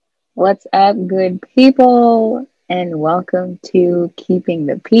What's up, good people? And welcome to Keeping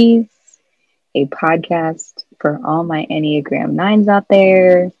the Peace, a podcast for all my Enneagram 9s out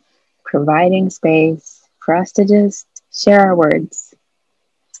there, providing space for us to just share our words.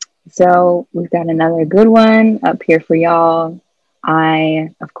 So, we've got another good one up here for y'all.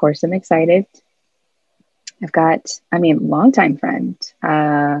 I, of course, am excited. I've got, longtime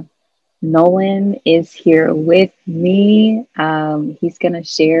friend. Nolan is here with me. He's going to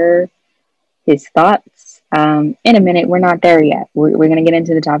share his thoughts in a minute. We're not there yet. We're going to get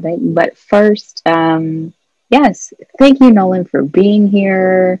into the topic. But first, yes, thank you, Nolan, for being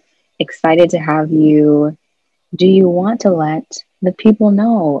here. Excited to have you. Do you want to let the people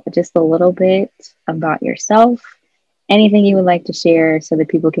know just a little bit about yourself? Anything you would like to share so that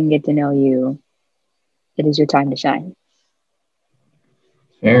people can get to know you? It is your time to shine.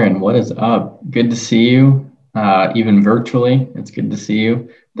 Aaron, what is up? Good to see you, even virtually. It's good to see you.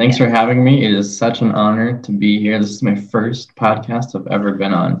 Thanks for having me. It is such an honor to be here. This is my first podcast I've ever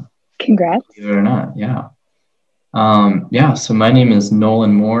been on. Congrats. Believe it or not, yeah. So my name is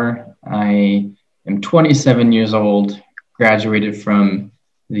Nolan Moore. I am 27 years old, graduated from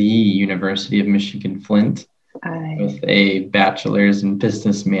the University of Michigan Flint with a bachelor's in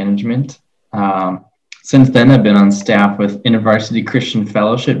business management. Since then, I've been on staff with InterVarsity Christian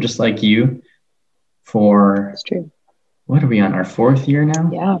Fellowship, just like you, for, That's true. What are we on, our fourth year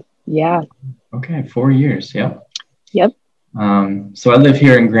now? Yeah. Okay, 4 years, yep. Yep. So I live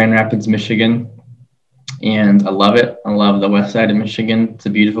here in Grand Rapids, Michigan, and I love it. I love the west side of Michigan. It's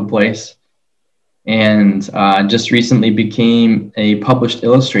a beautiful place. And just recently became a published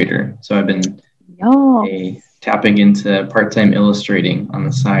illustrator. So I've been tapping into part-time illustrating on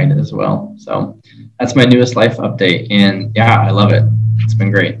the side as well. So that's my newest life update. And yeah, I love it. It's been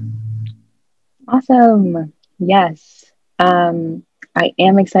great. Awesome. Yes. I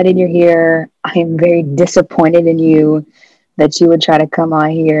am excited you're here. I am very disappointed in you that you would try to come on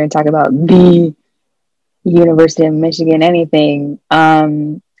here and talk about the University of Michigan anything.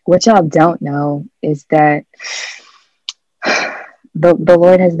 What y'all don't know is that the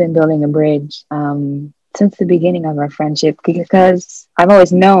Lord has been building a bridge since the beginning of our friendship, because I've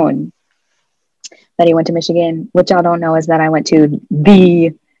always known that he went to Michigan. What y'all don't know is that I went to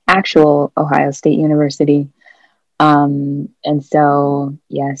the actual Ohio State University. And so,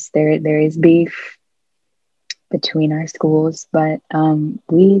 yes, there is beef between our schools, but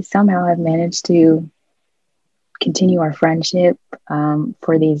we somehow have managed to continue our friendship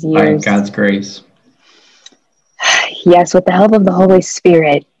for these years. By God's grace. Yes, with the help of the Holy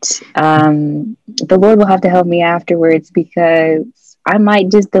Spirit. The Lord will have to help me afterwards, because I might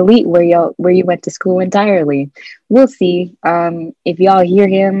just delete where you went to school entirely. We'll see. If y'all hear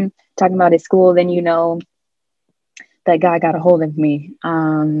him talking about his school, then you know that God got a hold of me.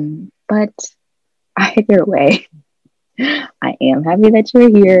 But either way, I am happy that you're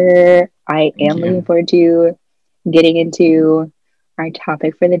here. I am looking forward to getting into our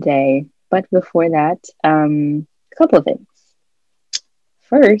topic for the day. But before that, a couple of things.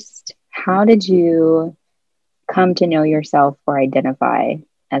 First, how did you come to know yourself or identify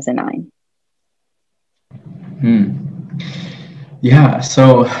as a 9? Yeah,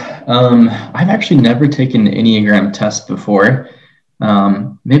 so I've actually never taken the Enneagram test before.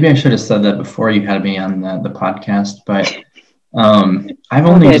 Maybe I should have said that before you had me on the podcast, but I've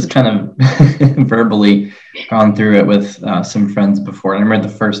only just kind of verbally gone through it with some friends before. And I remember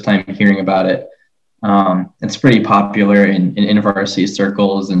the first time hearing about it. It's pretty popular in InterVarsity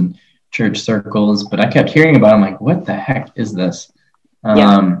circles and church circles, but I kept hearing about it. I'm like, what the heck is this?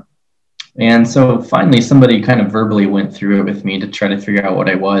 And so finally somebody kind of verbally went through it with me to try to figure out what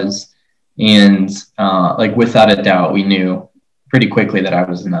I was. And without a doubt, we knew pretty quickly that I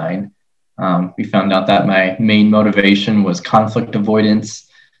was a 9. We found out that my main motivation was conflict avoidance.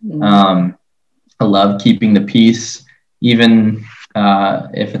 I love keeping the peace, even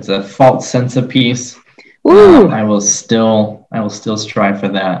if it's a false sense of peace. I will still strive for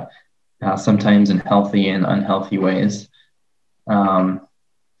that, sometimes in healthy and unhealthy ways.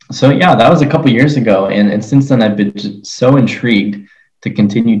 So yeah, that was a couple years ago, and since then I've been just so intrigued to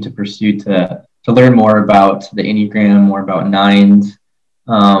continue to pursue to learn more about the Enneagram, more about 9s.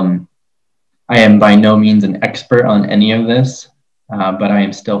 I am by no means an expert on any of this, but I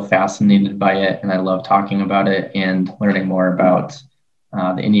am still fascinated by it, and I love talking about it and learning more about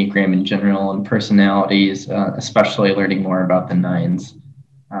the Enneagram in general and personalities, especially learning more about the 9s.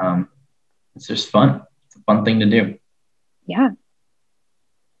 It's just fun. It's a fun thing to do. Yeah.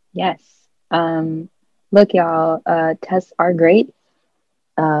 Yes. Look, y'all, tests are great.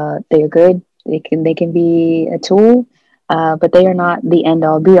 They're good. They can be a tool. but they are not the end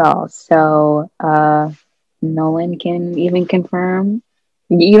all be all. So no one can even confirm.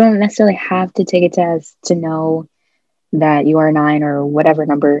 You don't necessarily have to take a test to know that you are a 9 or whatever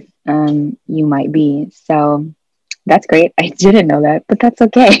number you might be. So that's great. I didn't know that, but that's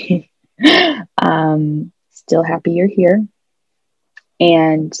okay. Still happy you're here.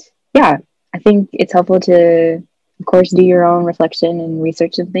 And yeah, I think it's helpful to, of course, do your own reflection and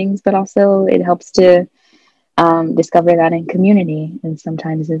research of things, but also it helps to discover that in community and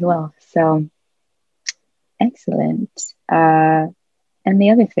sometimes as well. So excellent. And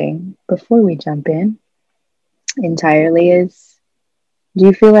the other thing, before we jump in entirely, is do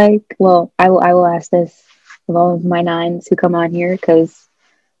you feel like, well, I will ask this of all of my 9s who come on here, because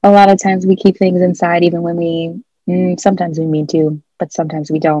a lot of times we keep things inside, even when sometimes we mean to, but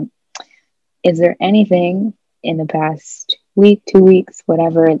sometimes we don't. Is there anything in the past week, 2 weeks,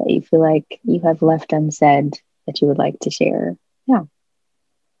 whatever, that you feel like you have left unsaid that you would like to share? Yeah.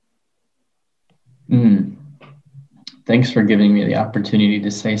 Thanks for giving me the opportunity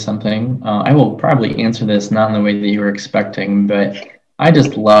to say something. I will probably answer this not in the way that you were expecting, but I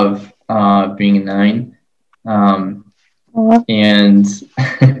just love being a 9. And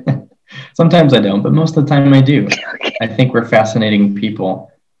sometimes I don't, but most of the time I do. Okay. I think we're fascinating people.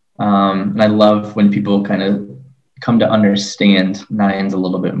 And I love when people kind of come to understand 9s a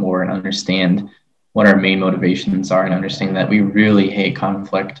little bit more and understand what our main motivations are and understand that we really hate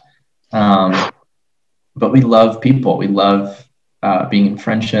conflict. But we love people. We love being in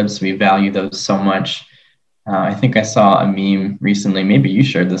friendships. We value those so much. I think I saw a meme recently. Maybe you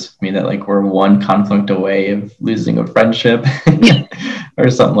shared this with me, that like we're one conflict away of losing a friendship or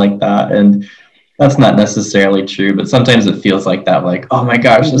something like that. And that's not necessarily true, but sometimes it feels like that. Like, oh my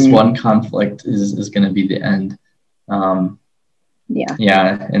gosh, this one conflict is going to be the end.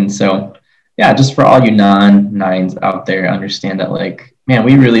 Yeah. And so, yeah, just for all you non-9s out there, understand that, like, man,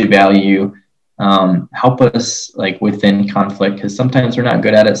 we really value help us like within conflict, because sometimes we're not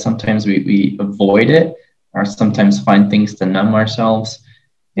good at it. Sometimes we avoid it, or sometimes find things to numb ourselves.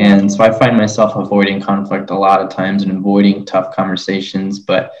 And so I find myself avoiding conflict a lot of times and avoiding tough conversations.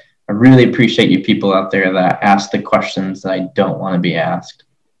 But I really appreciate you people out there that ask the questions that I don't want to be asked,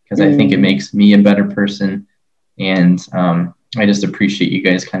 because I think it makes me a better person. And I just appreciate you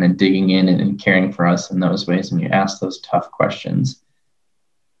guys kind of digging in and caring for us in those ways when you ask those tough questions.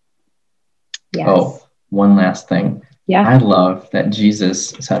 Yes. Oh, one last thing. Yeah. I love that Jesus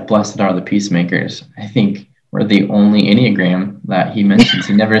said, "Blessed are the peacemakers." I think we're the only Enneagram that he mentions.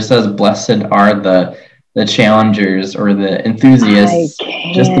 He never says, "Blessed are the challengers or the enthusiasts,"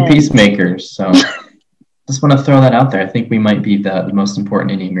 just the peacemakers. So just want to throw that out there. I think we might be the most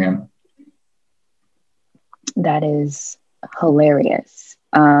important Enneagram. That is hilarious.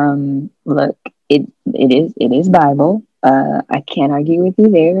 Look, it is Bible. I can't argue with you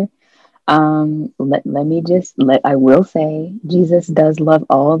there. I will say Jesus does love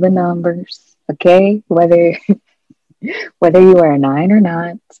all the numbers. Okay, whether you are a 9 or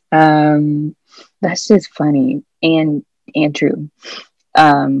not. That's just funny and true.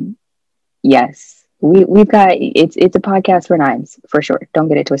 Yes, we've got it's a podcast for 9s for sure. Don't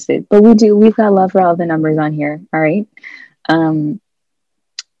get it twisted. But we've got love for all the numbers on here. All right.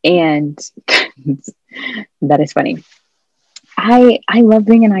 And that is funny. I love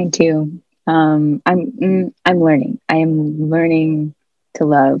being a 9 too. I'm learning. I am learning to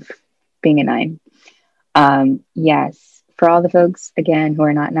love being a 9. Yes, for all the folks again who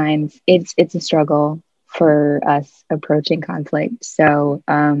are not 9s, it's a struggle for us approaching conflict. So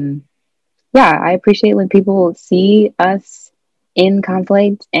yeah, I appreciate when people see us in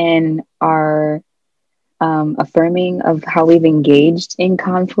conflict and are affirming of how we've engaged in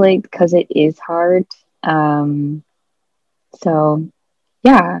conflict, because it is hard. So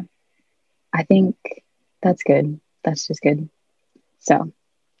yeah, I think that's good. That's just good. So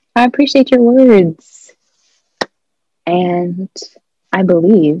I appreciate your words. And I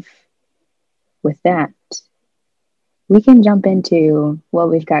believe with that, we can jump into what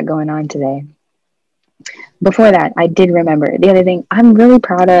we've got going on today. Before that, I did remember the other thing. I'm really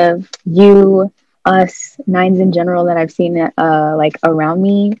proud of you, us, 9s in general, that I've seen like around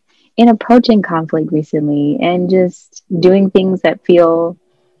me in approaching conflict recently and just doing things that feel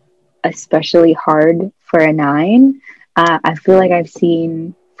especially hard for a 9. I feel like I've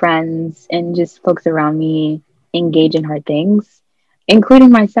seen friends and just folks around me engage in hard things,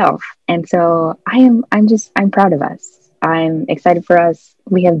 including myself. And so I'm proud of us. I'm excited for us.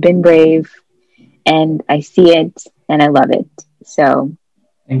 We have been brave, and I see it and I love it. So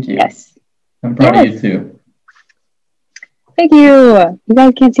thank you. Yes. I'm proud of you too. Thank you. You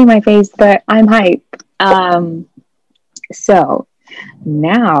guys can't see my face, but I'm hype. So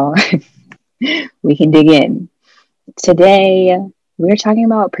now we can dig in. Today, we're talking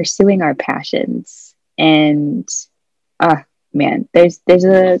about pursuing our passions. And man, there's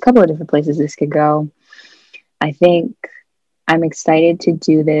a couple of different places this could go. I think I'm excited to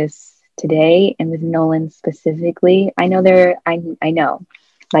do this today and with Nolan specifically. I know,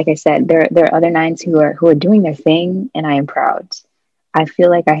 like I said, there are other nines who are doing their thing, and I am proud. I feel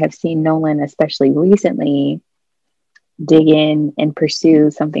like I have seen Nolan, especially recently, dig in and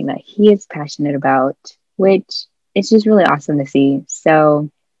pursue something that he is passionate about, which is just really awesome to see. So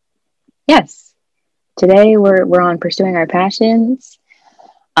yes, today we're on pursuing our passions,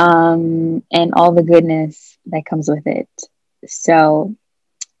 and all the goodness that comes with it. So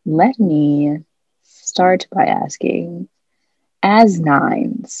let me start by asking, as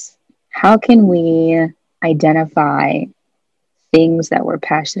nines, how can we identify things that we're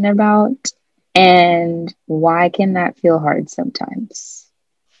passionate about, and why can that feel hard sometimes?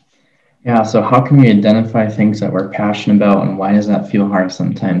 Yeah, so how can we identify things that we're passionate about and why does that feel hard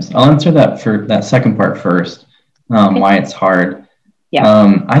sometimes? I'll answer that for that second part first, Okay. why it's hard.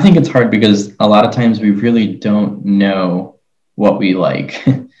 Yeah. I think it's hard because a lot of times we really don't know what we like.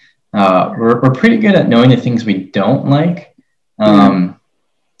 We're pretty good at knowing the things we don't like.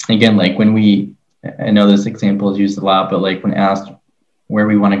 Again, like I know this example is used a lot, but like when asked where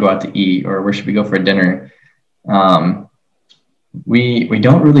we want to go out to eat or where should we go for dinner, we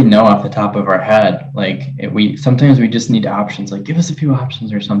don't really know off the top of our head. Like we sometimes we just need options, like give us a few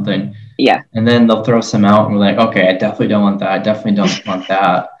options or something. Yeah. And then they'll throw some out and we're like, okay, I definitely don't want that. I definitely don't want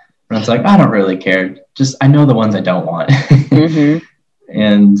that. And it's like, I don't really care. Just I know the ones I don't want.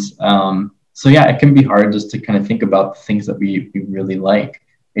 And so yeah, it can be hard just to kind of think about the things that we really like.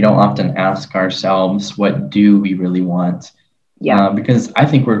 We don't often ask ourselves, what do we really want? Yeah. Because I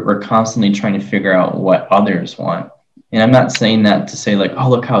think we're constantly trying to figure out what others want. And I'm not saying that to say like, oh,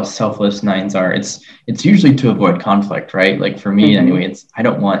 look how selfless nines are. It's usually to avoid conflict, right? Like for me anyway, I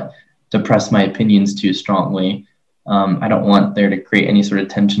don't want to press my opinions too strongly. I don't want there to create any sort of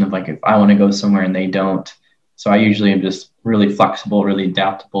tension of like, if I want to go somewhere and they don't. So I usually am just really flexible, really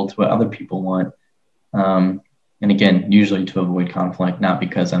adaptable to what other people want. And again, usually to avoid conflict, not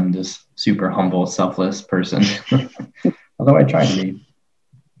because I'm this super humble, selfless person, although I try to be.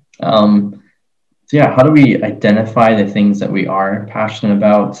 So yeah, how do we identify the things that we are passionate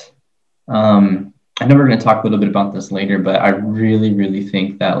about? I know we're going to talk a little bit about this later, but I really, really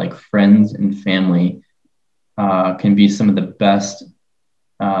think that like friends and family can be some of the best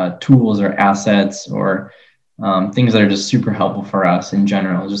tools or assets or things that are just super helpful for us in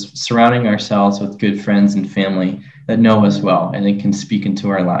general. Just surrounding ourselves with good friends and family that know us well and they can speak into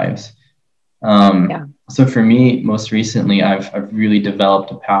our lives. So for me, most recently, I've really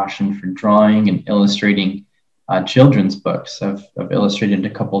developed a passion for drawing and illustrating children's books. I've illustrated a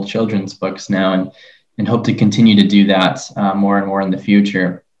couple of children's books now and hope to continue to do that more and more in the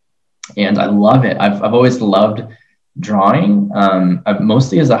future. And I love it. I've always loved drawing,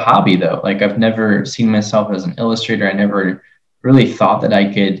 mostly as a hobby though. Like I've never seen myself as an illustrator. I never really thought that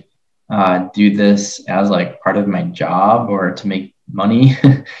I could do this as like part of my job or to make money.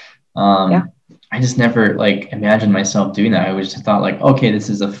 I just never like imagined myself doing that. I always just thought like, okay, this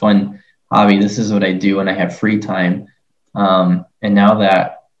is a fun hobby. This is what I do when I have free time. And now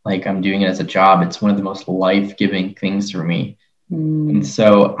that like I'm doing it as a job, it's one of the most life-giving things for me. And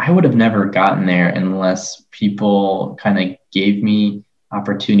so I would have never gotten there unless people kind of gave me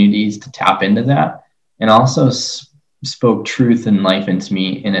opportunities to tap into that and also spoke truth and life into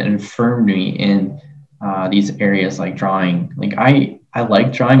me, and it affirmed me in these areas like drawing. Like I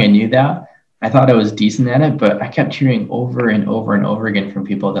like drawing. I knew that. I thought I was decent at it, but I kept hearing over and over and over again from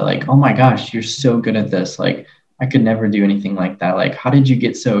people that like, oh my gosh, you're so good at this. Like I could never do anything like that. Like, how did you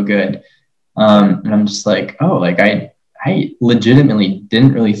get so good? And I'm just like, oh, like I legitimately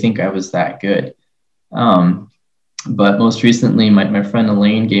didn't really think I was that good. But most recently, my friend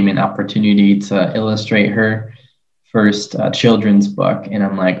Elaine gave me an opportunity to illustrate her first children's book. And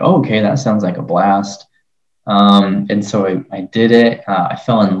I'm like, oh, okay, that sounds like a blast. And so I did it. I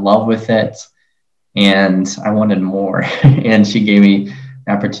fell in love with it and I wanted more. And she gave me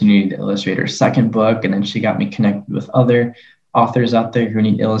the opportunity to illustrate her second book. And then she got me connected with other authors out there who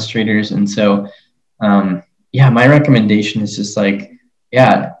need illustrators. And so, my recommendation is just like,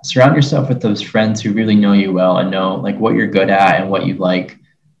 surround yourself with those friends who really know you well and know like what you're good at and what you like.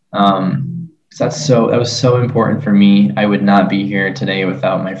 That was so important for me. I would not be here today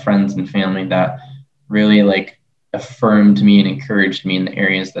without my friends and family that really like affirmed me and encouraged me in the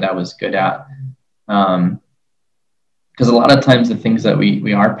areas that I was good at. Because a lot of times the things that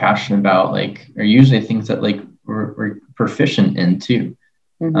we are passionate about like are usually things that like we're proficient in too.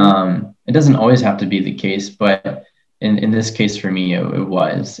 Mm-hmm. It doesn't always have to be the case, but in this case for me, it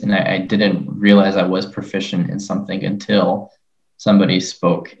was. And I didn't realize I was proficient in something until somebody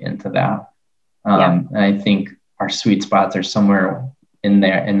spoke into that. And I think our sweet spots are somewhere in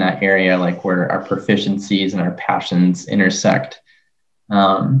there, in that area, like where our proficiencies and our passions intersect.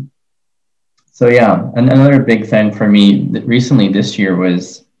 So yeah, another big thing for me that recently this year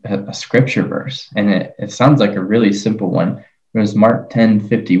was a scripture verse, and it sounds like a really simple one. It was Mark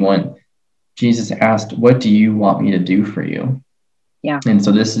 10:51. Jesus asked, "What do you want me to do for you?" Yeah. And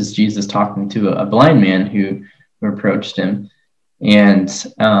so this is Jesus talking to a blind man who approached him. And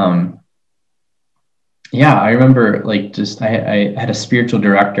yeah, I remember like just I had a spiritual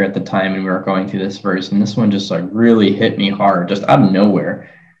director at the time, and we were going through this verse, and this one just like really hit me hard, just out of nowhere.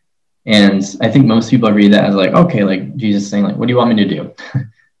 And I think most people read that as like, okay, like Jesus saying like, what do you want me to do?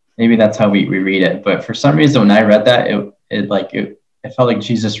 Maybe that's how we read it. But for some reason, when I read that, it felt like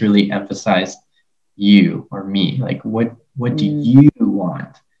Jesus really emphasized you or me. Like, what do you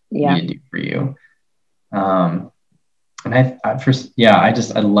want me to do for you? And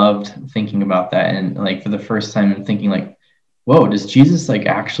I loved thinking about that. And like for the first time, I'm thinking like, whoa, does Jesus like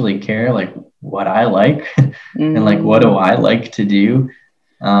actually care like what I like and like what do I like to do?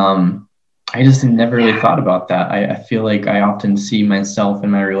 I just never really thought about that. I feel like I often see myself in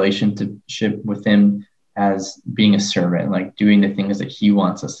my relationship with him as being a servant, like doing the things that he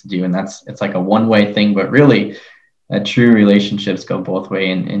wants us to do. And it's like a one-way thing, but really true relationships go both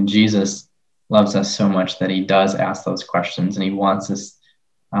ways. And Jesus loves us so much that he does ask those questions, and he wants us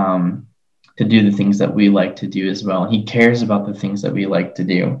to do the things that we like to do as well. He cares about the things that we like to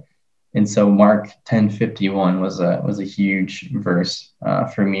do. And so Mark 10:51 was a huge verse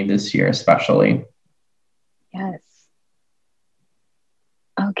for me this year, especially. Yes.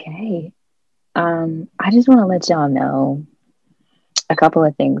 Okay. I just want to let y'all know a couple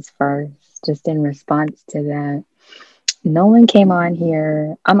of things first, just in response to that. Nolan came on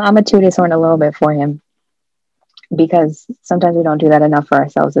here. I'm gonna toot his horn a little bit for him, because sometimes we don't do that enough for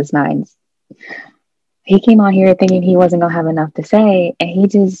ourselves as nines. He came on here thinking he wasn't gonna have enough to say, and he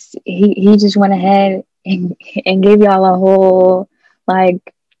just went ahead and gave y'all a whole,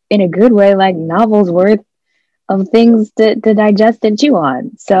 like, in a good way, like novels worth of things to digest and chew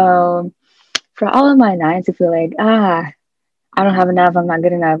on. So for all of my nines who feel like, I don't have enough, I'm not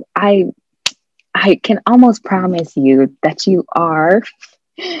good enough, I can almost promise you that you are,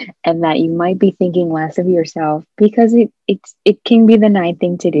 and that you might be thinking less of yourself, because it can be the nine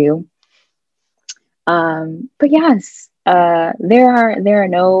thing to do. But yes, there are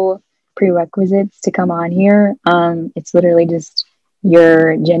no prerequisites to come on here. It's literally just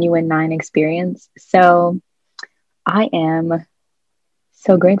your genuine nine experience. So I am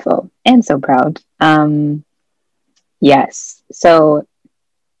so grateful and so proud. Yes. So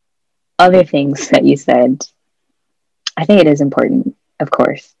other things that you said, I think it is important, of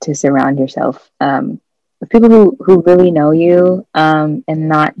course, to surround yourself with people who really know you, and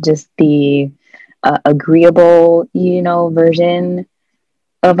not just the agreeable, version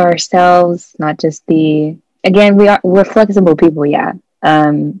of ourselves, not just again, we're flexible people. Yeah.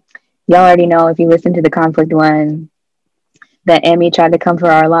 Y'all already know, if you listen to the conflict one, that Emmy tried to come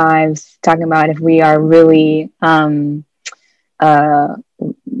for our lives, talking about if we are really, what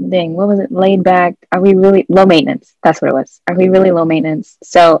was it? Laid back. Are we really low maintenance? That's what it was. Are we really low maintenance?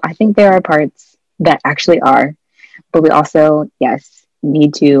 So I think there are parts that actually are, but we also, yes,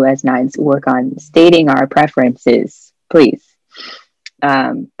 need to, as nines, work on stating our preferences, please.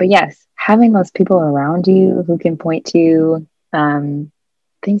 But yes, having those people around you who can point to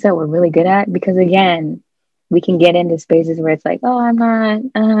things that we're really good at, because again, we can get into spaces where it's like, oh,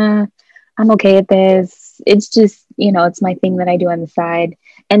 I'm okay at this. It's just, it's my thing that I do on the side.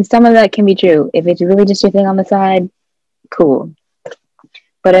 And some of that can be true. If it's really just your thing on the side, cool.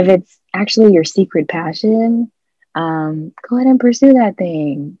 But if it's actually your secret passion, go ahead and pursue that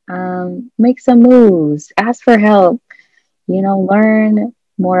thing. Make some moves, ask for help, learn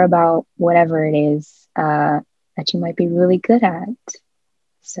more about whatever it is that you might be really good at.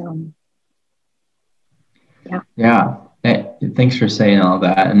 So, yeah. Yeah. Thanks for saying all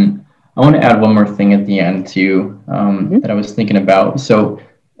that. And I want to add one more thing at the end too, that I was thinking about. So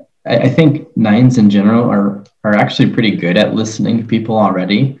I think nines in general are actually pretty good at listening to people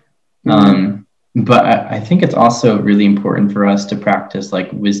already. But I think it's also really important for us to practice like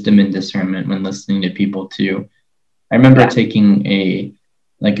wisdom and discernment when listening to people too. I remember taking a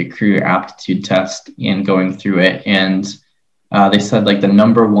career aptitude test and going through it, and they said like the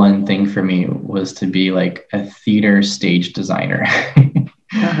number one thing for me was to be like a theater stage designer.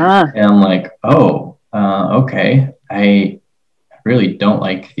 And I'm like, okay, I really don't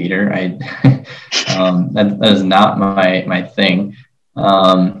like theater. That is not my thing.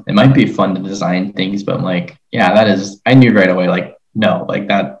 It might be fun to design things, but I'm like, yeah, I knew right away, like, no, like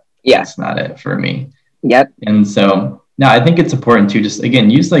Yeah. that's not it for me. Yep. And so, no, I think it's important to just, again,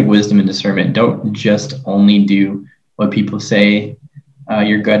 use like wisdom and discernment. Don't just only do what people say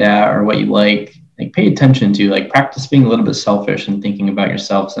you're good at or what you like. Like, pay attention to, like, practice being a little bit selfish and thinking about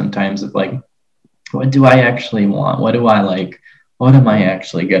yourself sometimes of like, what do I actually want? What do I like? What am I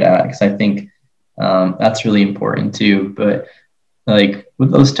actually good at? Because I think that's really important too. But like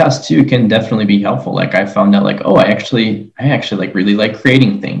with those tests too, can definitely be helpful. Like I found out like, oh, I actually like really like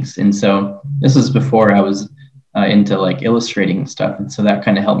creating things. And so this is before I was into like illustrating and stuff. And so that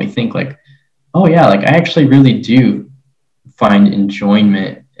kind of helped me think like, oh yeah, like I actually really do find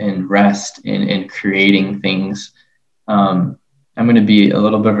enjoyment and rest in creating things. I'm going to be a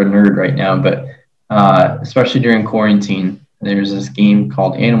little bit of a nerd right now, but especially during quarantine, there's this game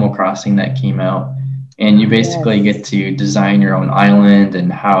called Animal Crossing that came out, and you basically get to design your own island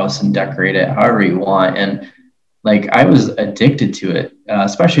and house and decorate it however you want. And like I was addicted to it,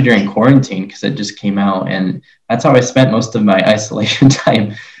 especially during quarantine because it just came out, and that's how I spent most of my isolation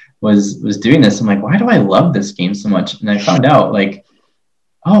time was doing this. I'm like, why do I love this game so much? And I found out like,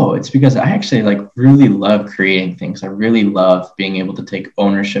 oh, it's because I actually like really love creating things. I really love being able to take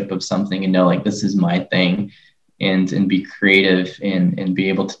ownership of something and know like this is my thing, and be creative and be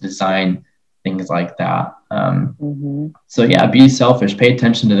able to design things like that. So yeah, be selfish. Pay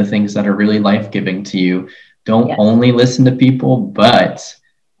attention to the things that are really life giving to you. Don't only listen to people, but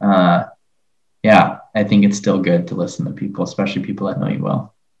yeah, I think it's still good to listen to people, especially people that know you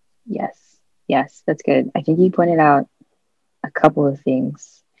well. Yes, that's good. I think you pointed out a couple of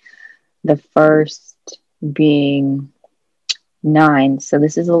things. The first being 9. So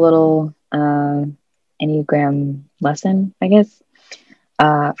this is a little Enneagram lesson, I guess.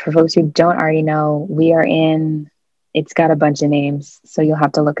 For folks who don't already know, it's got a bunch of names, so you'll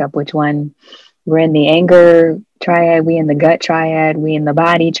have to look up which one. We're in the anger triad, we in the gut triad, we in the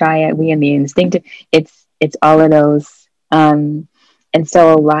body triad, we in the instinctive. It's all of those. And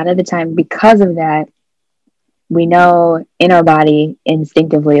so a lot of the time, because of that, we know in our body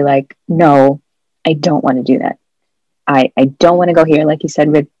instinctively, like, no, I don't want to do that. I don't want to go here, like you said,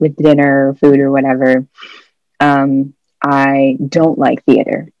 with dinner or food or whatever. I don't like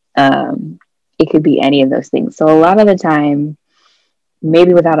theater. It could be any of those things. So a lot of the time,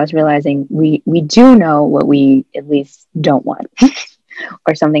 maybe without us realizing, we do know what we at least don't want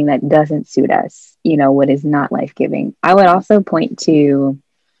or something that doesn't suit us, what is not life-giving. I would also point to,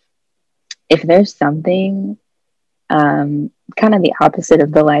 if there's something kind of the opposite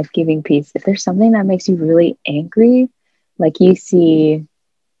of the life-giving piece, if there's something that makes you really angry, like you see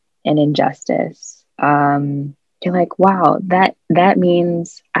an injustice, you're like, wow, that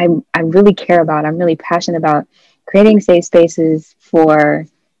means I really care about, I'm really passionate about creating safe spaces for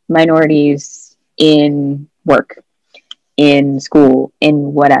minorities in work, in school,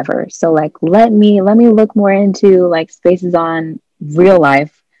 in whatever. So like, let me look more into like spaces on real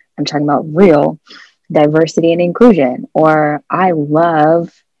life. I'm talking about real diversity and inclusion. Or I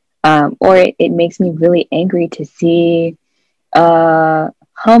love, or it makes me really angry to see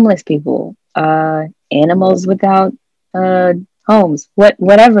homeless people, animals without homes,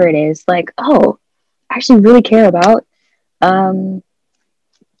 whatever it is. Like, oh, I actually really care about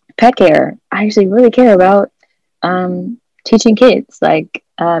pet care. I actually really care about teaching kids, like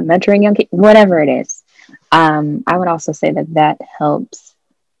mentoring young kids, whatever it is. I would also say that helps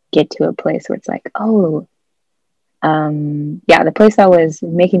get to a place where it's like, oh, yeah, the place that was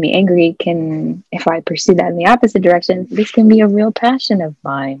making me angry can, if I pursue that in the opposite direction, this can be a real passion of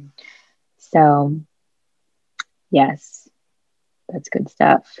mine. So, yes, that's good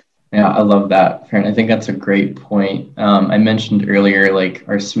stuff. Yeah, I love that, Farron. I think that's a great point. I mentioned earlier, like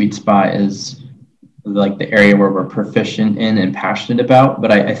our sweet spot is like the area where we're proficient in and passionate about.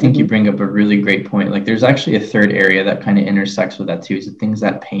 But I think you bring up a really great point. Like there's actually a third area that kind of intersects with that too, is the things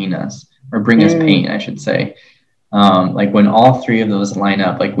that pain us or bring us pain, I should say. Like when all three of those line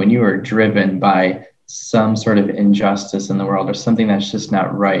up, like when you are driven by some sort of injustice in the world or something that's just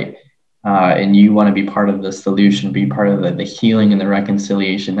not right, and you want to be part of the solution, be part of the healing and the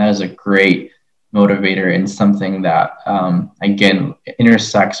reconciliation, that is a great motivator and something that, again,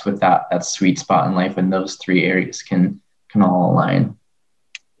 intersects with that sweet spot in life when those three areas can all align.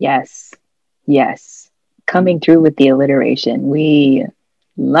 Yes. Coming through with the alliteration. We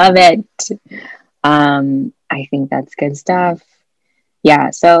love it. I think that's good stuff. Yeah.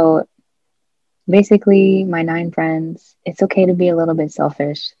 So basically, my 9 friends, it's okay to be a little bit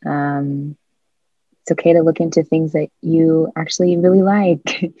selfish. It's okay to look into things that you actually really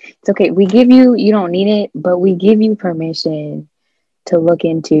like. It's okay. We give you, you don't need it, but we give you permission to look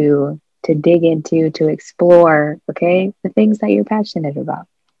into, to dig into, to explore, okay? The things that you're passionate about.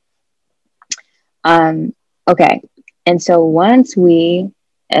 Okay. And so once we,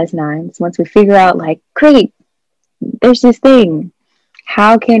 as nines, once we figure out, like, great, there's this thing,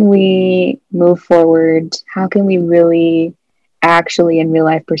 how can we move forward? How can we really actually in real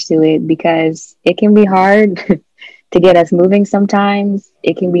life pursue it? Because it can be hard to get us moving sometimes.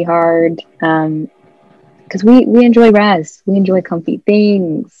 It can be hard because we enjoy rest, we enjoy comfy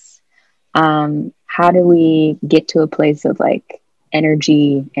things. How do we get to a place of like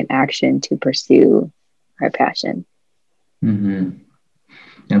energy and action to pursue our passion? Mm-hmm.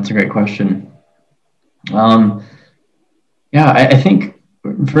 That's a great question. Yeah, I think,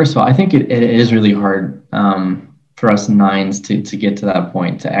 first of all, I think it is really hard for us nines to get to that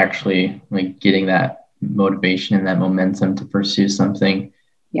point, to actually like getting that motivation and that momentum to pursue something.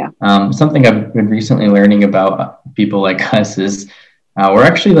 Yeah. Something I've been recently learning about people like us is we're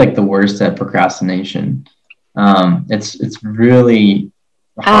actually like the worst at procrastination. It's really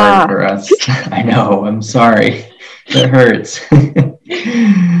hard for us. I know, I'm sorry. It hurts.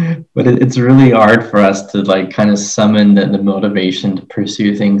 But it's really hard for us to like kind of summon the motivation to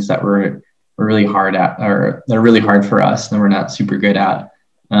pursue things that we're really hard at, or they're really hard for us and we're not super good at.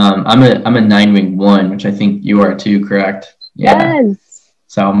 I'm a 9-wing 1, which I think you are too, correct? Yeah. Yes.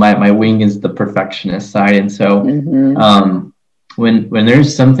 So my wing is the perfectionist side, and so when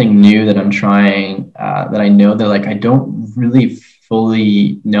there's something new that I'm trying that I know that like I don't really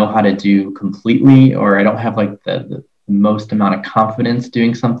fully know how to do completely, or I don't have like the most amount of confidence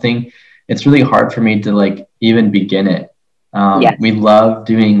doing something, it's really hard for me to like even begin it. Yes. We love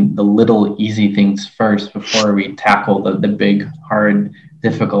doing the little easy things first before we tackle the big, hard,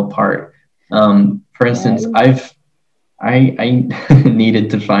 difficult part. For instance, I needed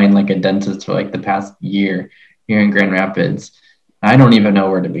to find like a dentist for like the past year here in Grand Rapids. I don't even know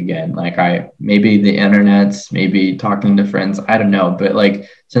where to begin. Like maybe the internet's, maybe talking to friends, I don't know. But like,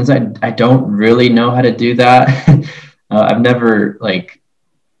 since I don't really know how to do that, I've never like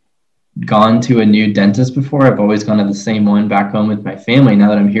gone to a new dentist before. I've always gone to the same one back home with my family. Now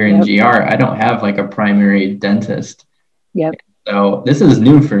that I'm here in GR, I don't have like a primary dentist. Yep. So this is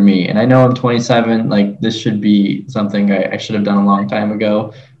new for me. And I know I'm 27, like this should be something I should have done a long time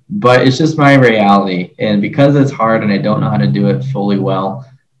ago, but it's just my reality. And because it's hard and I don't know how to do it fully well,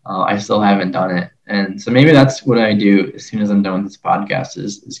 I still haven't done it. And so maybe that's what I do as soon as I'm done with this podcast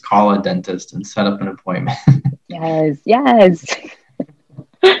is call a dentist and set up an appointment. Yes.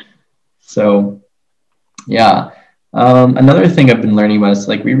 So, yeah. Another thing I've been learning about is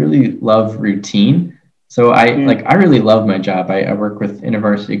like we really love routine. So I really love my job. I work with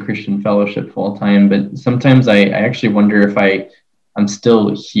InterVarsity Christian Fellowship full time, but sometimes I actually wonder if I'm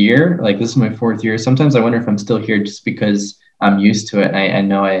still here. Like this is my 4th year. Sometimes I wonder if I'm still here just because I'm used to it. And I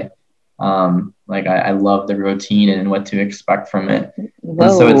know I love the routine and what to expect from it.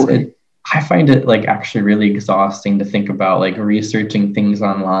 Whoa. And so I find it like actually really exhausting to think about like researching things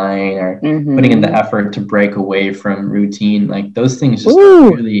online or putting in the effort to break away from routine. Like those things just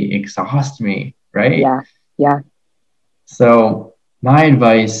really exhaust me, right? Yeah. So my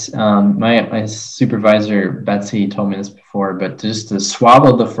advice, my supervisor, Betsy, told me this before, but just to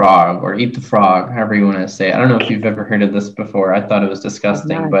swallow the frog or eat the frog, however you want to say it. I don't know if you've ever heard of this before. I thought it was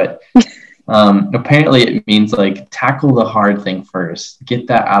disgusting, but apparently it means like tackle the hard thing first, get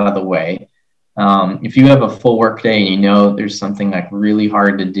that out of the way. If you have a full work day and you know there's something like really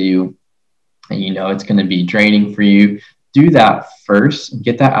hard to do and you know it's going to be draining for you, do that first,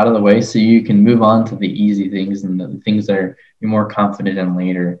 get that out of the way so you can move on to the easy things and the things that you're more confident in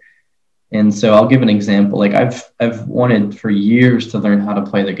later. And so I'll give an example. Like I've wanted for years to learn how to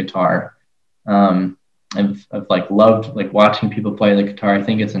play the guitar. I've like loved like watching people play the guitar. I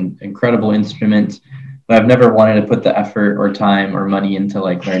think it's an incredible instrument, but I've never wanted to put the effort or time or money into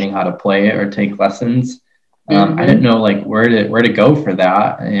like learning how to play it or take lessons. I didn't know like where to go for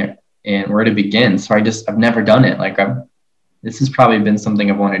that and where to begin. So I've never done it. Like this has probably been something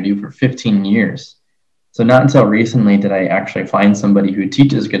I've wanted to do for 15 years. So not until recently did I actually find somebody who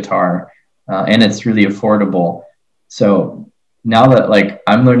teaches guitar, and it's really affordable. So now that like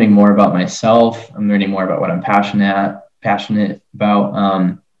I'm learning more about myself, I'm learning more about what I'm passionate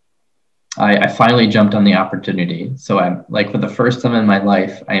about. I finally jumped on the opportunity. So I'm like, for the first time in my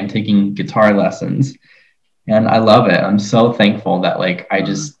life, I am taking guitar lessons and I love it. I'm so thankful that like,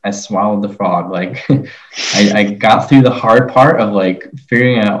 I swallowed the frog. Like I got through the hard part of like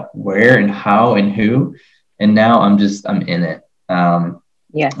figuring out where and how and who, and now I'm in it.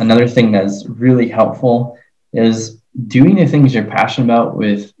 Yes. Another thing that's really helpful is doing the things you're passionate about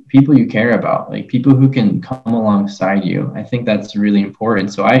with people you care about, like people who can come alongside you. I think that's really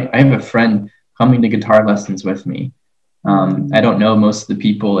important. So I have a friend coming to guitar lessons with me. I don't know most of the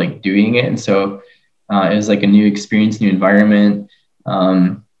people like doing it. And so it was like a new experience, new environment.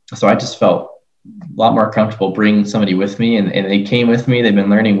 So I just felt a lot more comfortable bringing somebody with me, and they came with me. They've been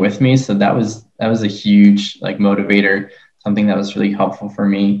learning with me. So that was a huge like motivator, something that was really helpful for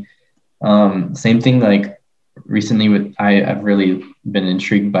me. Same thing, like recently with I've really been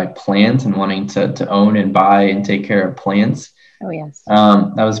intrigued by plants and wanting to own and buy and take care of plants. Oh yes.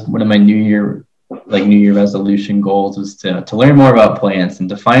 That was one of my New Year resolution goals, was to learn more about plants and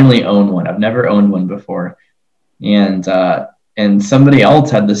to finally own one. I've never owned one before, and somebody else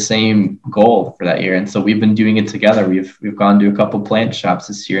had the same goal for that year, and so we've been doing it together. We've gone to a couple plant shops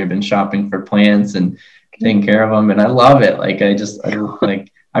this year and been shopping for plants and taking care of them, and I love it. Like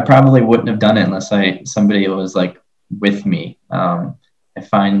I probably wouldn't have done it unless somebody was like with me. I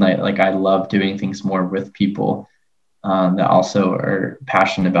find that like I love doing things more with people that also are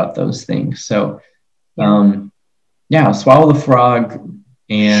passionate about those things. So swallow the frog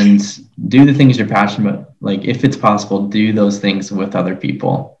and do the things you're passionate about. Like if it's possible, do those things with other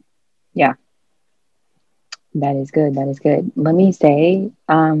people. Yeah. That is good. That is good. Let me say,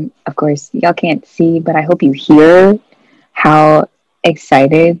 of course, y'all can't see, but I hope you hear how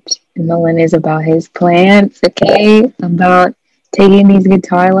excited Nolan is about his plans, okay? About taking these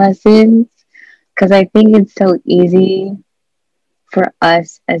guitar lessons. Because I think it's so easy for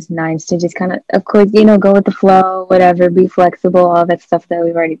us as nines to just kind of course, go with the flow, whatever, be flexible, all that stuff that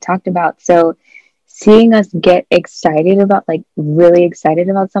we've already talked about. So seeing us get excited about, like, really excited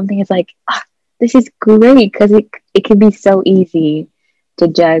about something, it's like, this is great, because it can be so easy to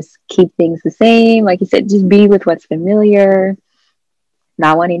just keep things the same. Like you said, just be with what's familiar,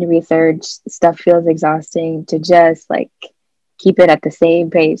 not wanting to research. Stuff feels exhausting, to just, like, keep it at the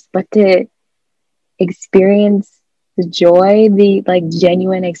same pace. But to experience the joy, the, like,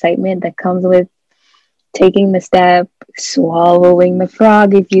 genuine excitement that comes with taking the step, swallowing the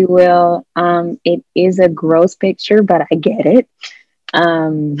frog, if you will. It is a gross picture, but I get it.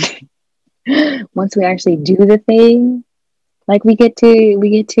 Once we actually do the thing, like, we get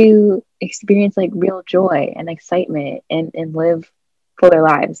to experience, like, real joy and excitement and live fuller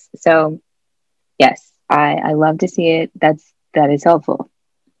lives. So yes, I love to see it. That is helpful.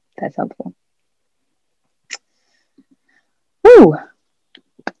 That's helpful. Woo.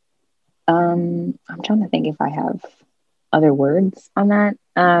 I'm trying to think if I have other words on that.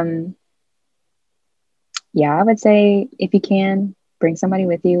 Yeah, I would say if you can, bring somebody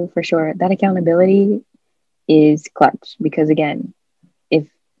with you for sure. That accountability is clutch, because again, if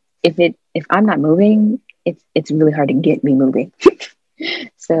I'm not moving, it's really hard to get me moving.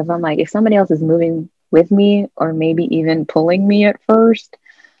 So if somebody else is moving with me, or maybe even pulling me at first,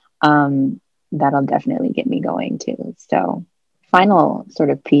 that'll definitely get me going too. So final sort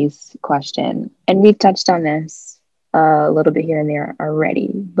of piece question, and we've touched on this a little bit here and there already,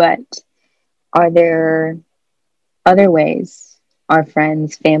 but are there other ways our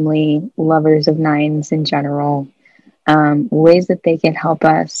friends, family, lovers of nines in general, ways that they can help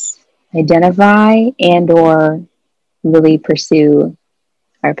us identify and or really pursue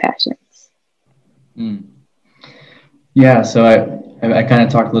our passions? Yeah, so I kind of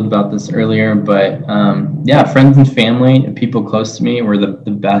talked a little about this earlier, but friends and family and people close to me were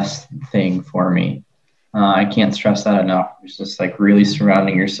the best thing for me. I can't stress that enough. It's just like really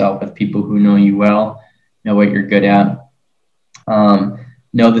surrounding yourself with people who know you well, know what you're good at,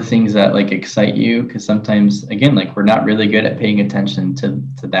 know the things that like excite you, because sometimes, again, like, we're not really good at paying attention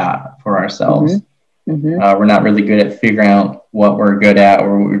to that for ourselves. We're not really good at figuring out what we're good at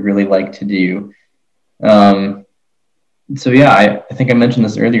or what we really like to do. So yeah, I think I mentioned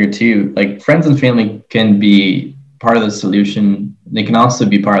this earlier too. Like, friends and family can be part of the solution. They can also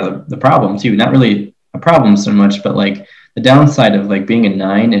be part of the problem too. Not really a problem so much, but like the downside of like being a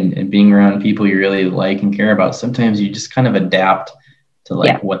nine and being around people you really like and care about. Sometimes you just kind of adapt to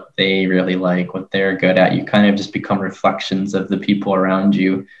like what they really like, what they're good at. You kind of just become reflections of the people around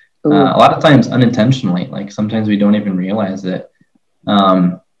you. A lot of times unintentionally. Like, sometimes we don't even realize it.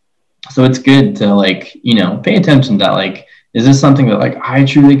 So it's good to like, pay attention to, like, is this something that like I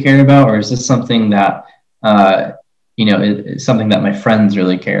truly care about, or is this something that, is something that my friends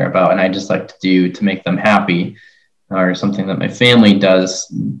really care about and I just like to do to make them happy, or something that my family does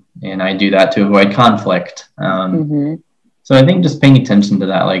and I do that to avoid conflict. So I think just paying attention to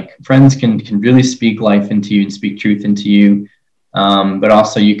that, like, friends can really speak life into you and speak truth into you. But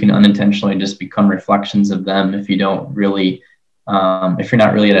also you can unintentionally just become reflections of them if you don't really if you're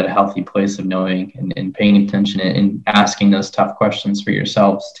not really at a healthy place of knowing and paying attention and asking those tough questions for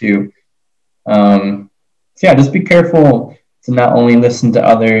yourselves too. So yeah, just be careful to not only listen to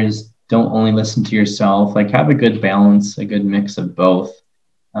others, don't only listen to yourself. Like have a good balance, a good mix of both,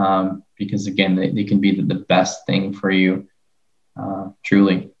 because again, they can be the best thing for you,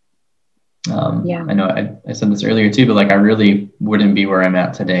 truly. I know I said this earlier too, but like I really wouldn't be where I'm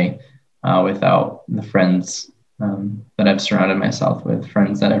at today without the friends that I've surrounded myself with,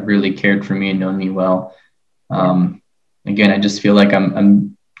 friends that have really cared for me and known me well. Again, I just feel like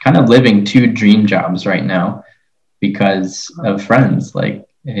I'm kind of living two dream jobs right now because of friends. Like,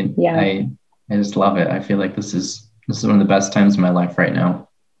 I just love it. I feel like this is one of the best times of my life right now.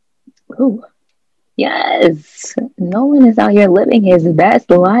 Ooh. Yes, Nolan is out here living his best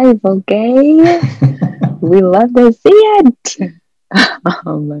life, okay? We love to see it.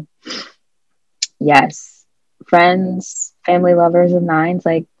 Yes, friends, family lovers of nines,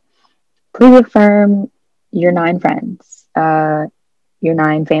 like, please affirm your nine friends, your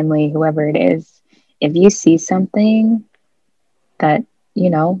nine family, whoever it is. If you see something that,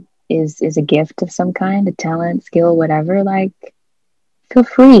 is a gift of some kind, a talent, skill, whatever, like, feel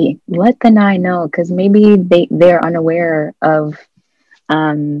free, let the nine know, because maybe they're unaware of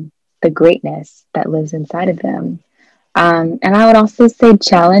the greatness that lives inside of them. And I would also say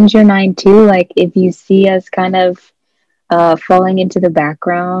challenge your nine too. Like if you see us kind of falling into the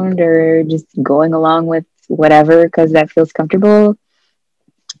background or just going along with whatever because that feels comfortable,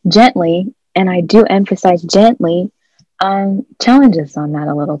 gently, and I do emphasize gently, challenge us on that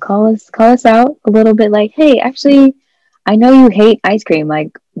a little. Call us out a little bit. Like, hey, actually, I know you hate ice cream.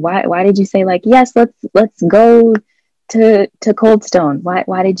 Like, why did you say like yes? Let's go to Cold Stone.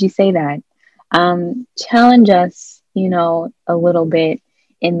 Why did you say that? Challenge us, a little bit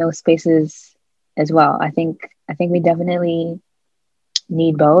in those spaces as well. I think we definitely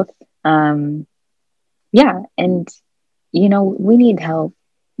need both. Yeah, and we need help.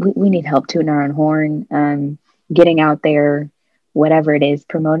 We need help tooting our own horn, getting out there, whatever it is,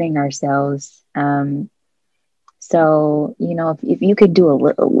 promoting ourselves. So, if you could do a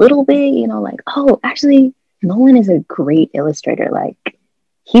little bit, like, oh, actually, Nolan is a great illustrator. Like,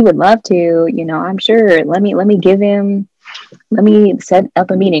 he would love to, I'm sure. Let me set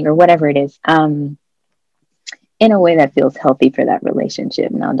up a meeting or whatever it is. In a way that feels healthy for that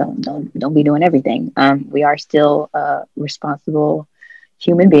relationship. Now, don't be doing everything. We are still responsible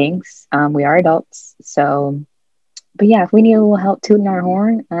human beings. We are adults. So, but yeah, if we need a little help tooting our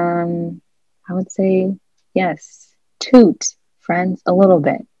horn, I would say yes, toot friends a little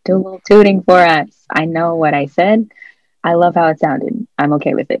bit. Do a little tooting for us. I know what I said. I love how it sounded. I'm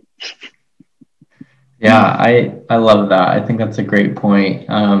okay with it. Yeah, I love that. I think that's a great point.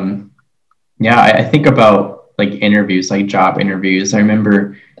 I think about like interviews, like job interviews. I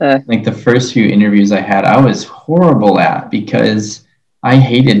remember like the first few interviews I had, I was horrible at because I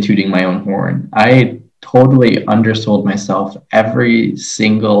hated tooting my own horn. I totally undersold myself every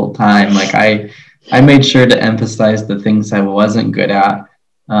single time. Like I made sure to emphasize the things I wasn't good at.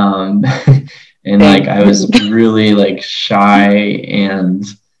 And like I was really like shy and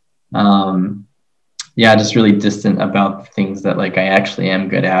just really distant about things that like I actually am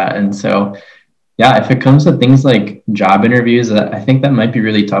good at. And so if it comes to things like job interviews, I think that might be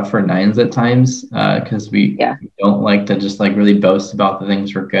really tough for nines at times because we don't like to just like really boast about the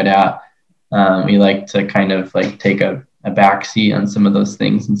things we're good at. We like to kind of like take a backseat on some of those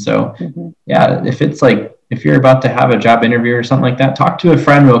things. And so, if it's like, if you're about to have a job interview or something like that, talk to a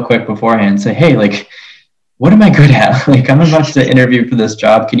friend real quick beforehand. Say, hey, like, what am I good at? Like, I'm about to interview for this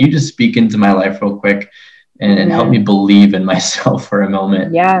job. Can you just speak into my life real quick and help me believe in myself for a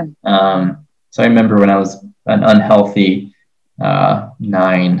moment? Yeah. So I remember when I was an unhealthy 9,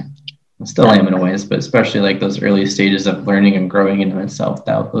 I still am in a ways, but especially like those early stages of learning and growing into myself,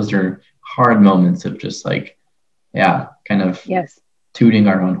 those are hard moments of just like, kind of tooting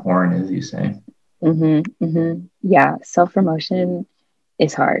our own horn, as you say. Yeah, self-promotion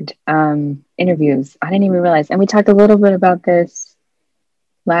is hard. Interviews, I didn't even realize, and we talked a little bit about this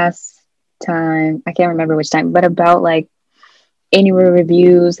last time. I can't remember which time, but about like annual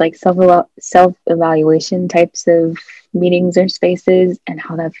reviews, like self-evaluation types of meetings or spaces, and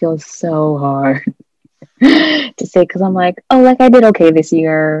how that feels so hard to say, because I'm like, oh, like I did okay this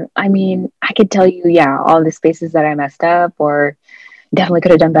year. I mean, I could tell you, all the spaces that I messed up or definitely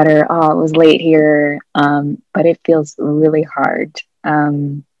could have done better. Oh, it was late here. But it feels really hard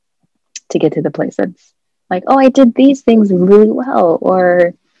to get to the place that's like, oh, I did these things really well,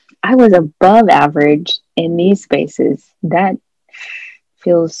 or I was above average in these spaces. That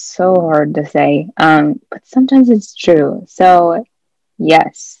feels so hard to say, but sometimes it's true. So,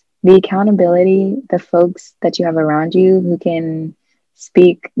 yes, the accountability, the folks that you have around you who can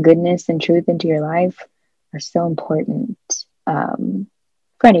speak goodness and truth into your life are so important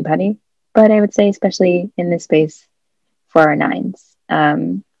for anybody. But I would say, especially in this space for our nines.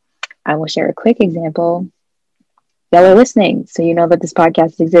 I will share a quick example. Y'all are listening, so you know that this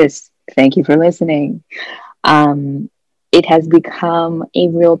podcast exists. Thank you for listening. Um, it has become a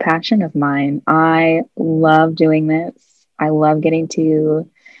real passion of mine. I love doing this. I love getting to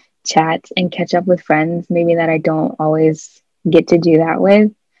chat and catch up with friends, maybe that I don't always get to do that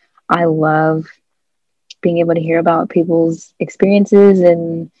with. I love being able to hear about people's experiences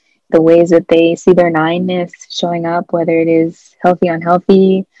and the ways that they see their nineness showing up, whether it is healthy,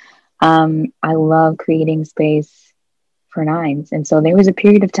 unhealthy. I love creating space for nines. And so there was a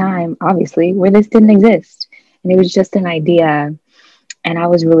period of time, obviously, where this didn't exist. And it was just an idea. And I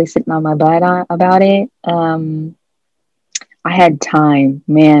was really sitting on my butt about it. I had time,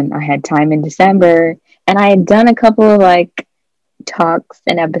 man. I had time in December. And I had done a couple of like talks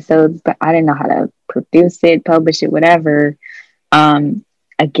and episodes, but I didn't know how to produce it, publish it, whatever. Um,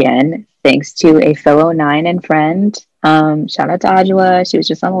 Again, thanks to a fellow nine and friend. Shout out to Ajwa. She was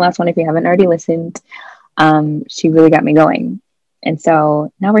just on the last one if you haven't already listened. She really got me going. And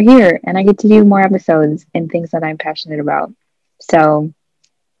so now we're here and I get to do more episodes and things that I'm passionate about. So,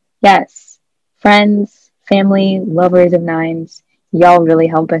 yes, friends, family, lovers of nines, y'all really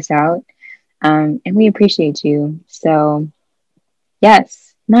help us out. And we appreciate you. So,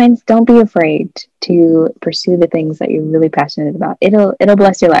 yes, nines, don't be afraid to pursue the things that you're really passionate about. It'll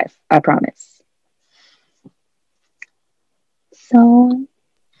bless your life, I promise. So,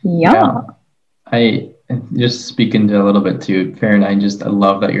 yeah. I just speaking to a little bit too, Farron, I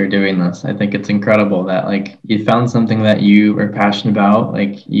love that you're doing this. I think it's incredible that like you found something that you are passionate about.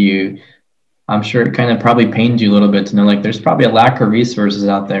 I'm sure it kind of probably pained you a little bit to know like there's probably a lack of resources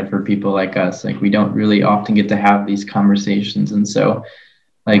out there for people like us. Like we don't really often get to have these conversations. And so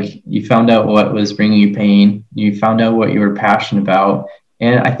like you found out what was bringing you pain, you found out what you were passionate about.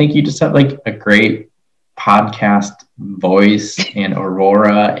 And I think you just have like a great podcast voice and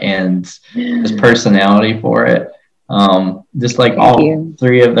aurora and just personality for it. Just like all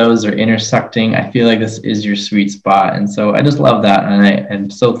three of those are intersecting. I feel like this is your sweet spot. And so I just love that. And I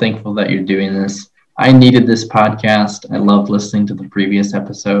am so thankful that you're doing this. I needed this podcast. I loved listening to the previous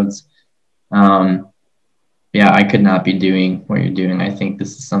episodes. I could not be doing what you're doing. I think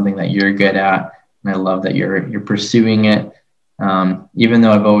this is something that you're good at. And I love that you're pursuing it. Even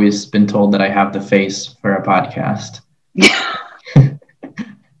though I've always been told that I have the face for a podcast.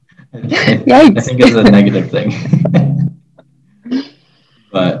 I think it's a negative thing.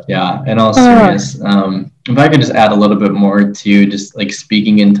 But yeah, in all seriousness, if I could just add a little bit more to just like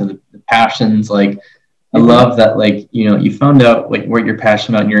speaking into the passions, like I love that, like, you know, you found out like what you're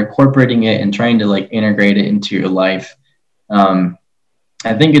passionate about and you're incorporating it and trying to like integrate it into your life. I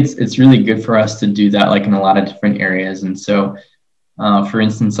think it's really good for us to do that, like in a lot of different areas. And so, for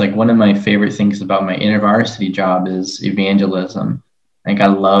instance, like one of my favorite things about my InterVarsity job is evangelism. Like I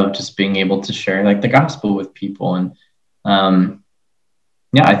love just being able to share like the gospel with people. And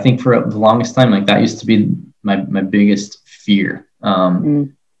I think for the longest time, like that used to be my biggest fear,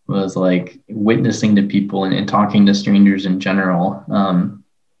 was like witnessing to people and talking to strangers in general.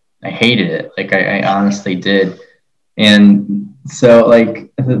 I hated it. Like I honestly did. And so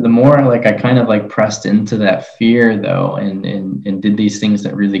like the more like I kind of like pressed into that fear though, and did these things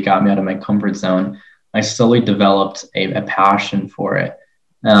that really got me out of my comfort zone, I slowly developed a passion for it.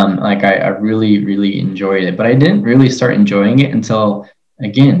 Like I really, really enjoyed it, but I didn't really start enjoying it until,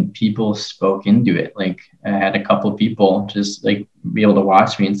 again, people spoke into it. Like I had a couple of people just like be able to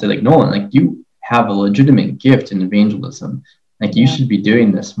watch me and say like, Nolan, like you have a legitimate gift in evangelism. Like you should be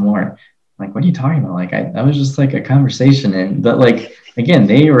doing this more. Like, what are you talking about? Like that was just like a conversation. But like, again,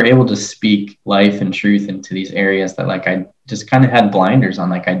 they were able to speak life and truth into these areas that like I just kind of had blinders on.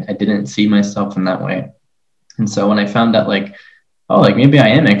 Like I didn't see myself in that way. And so when I found out like, oh, like maybe I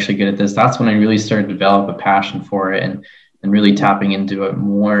am actually good at this, that's when I really started to develop a passion for it and really tapping into it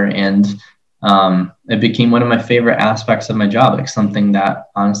more. And it became one of my favorite aspects of my job, like something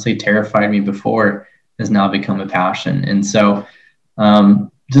that honestly terrified me before has now become a passion. And so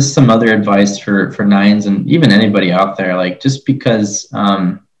just some other advice for nines and even anybody out there, like just because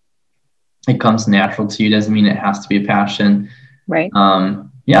it comes natural to you doesn't mean it has to be a passion. Right.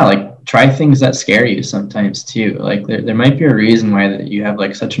 Like try things that scare you sometimes too. Like there might be a reason why that you have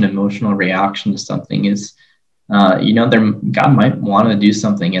like such an emotional reaction to something is, God might want to do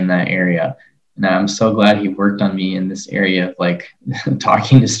something in that area. And I'm so glad he worked on me in this area of like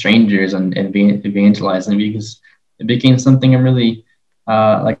talking to strangers and being evangelizing, because it became something I'm really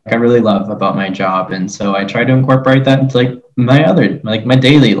like I really love about my job. And so I try to incorporate that into like my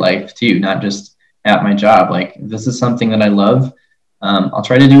daily life too, not just at my job. Like this is something that I love. I'll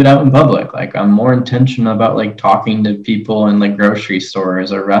try to do it out in public. Like I'm more intentional about like talking to people in like grocery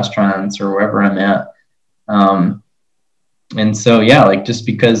stores or restaurants or wherever I'm at. Um, and so yeah, like just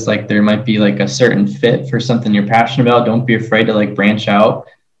because like there might be like a certain fit for something you're passionate about, don't be afraid to like branch out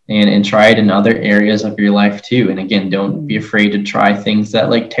and try it in other areas of your life too. And again, don't be afraid to try things that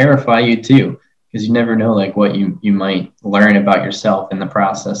like terrify you too, because you never know like what you might learn about yourself in the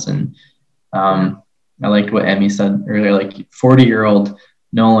process. And I liked what Emmy said earlier, like 40-year-old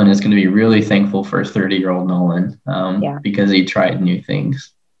Nolan is going to be really thankful for 30-year-old Nolan, because he tried new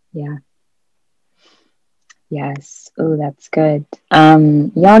things. Yeah. Yes. Oh, that's good.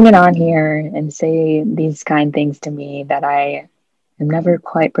 Y'all get on here and say these kind things to me that I am never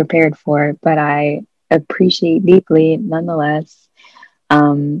quite prepared for, but I appreciate deeply nonetheless.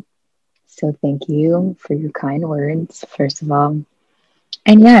 So thank you for your kind words, first of all.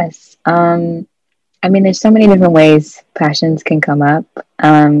 And yes, I mean, there's so many different ways passions can come up.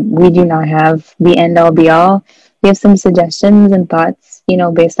 We do not have the end all be all. We have some suggestions and thoughts,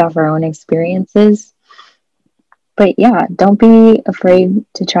 based off our own experiences. But yeah, don't be afraid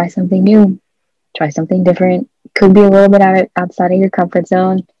to try something new, try something different. Could be a little bit outside of your comfort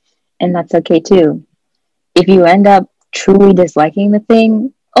zone, and that's okay too. If you end up truly disliking the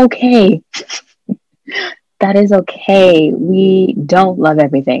thing, okay, that is okay. We don't love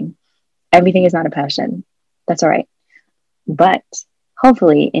everything. Everything is not a passion. That's all right. But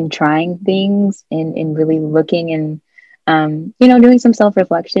hopefully, in trying things, in really looking and doing some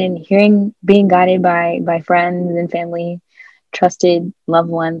self-reflection, being guided by friends and family, trusted loved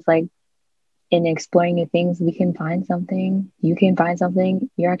ones, like in exploring new things, we can find something. You can find something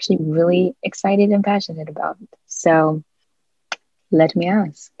you're actually really excited and passionate about. So let me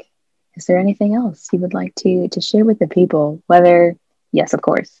ask, is there anything else you would like to share with the people? Whether, yes, of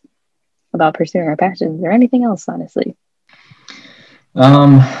course, about pursuing our passions or anything else, honestly.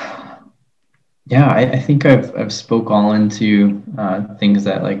 Yeah, I think I've spoke all into things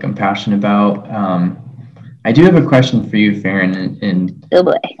that like I'm passionate about. I do have a question for you, Farron, and Oh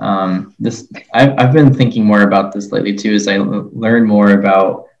boy. this I've been thinking more about this lately too. As I learn more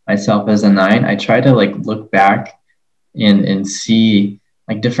about myself as a 9, I try to like look back and see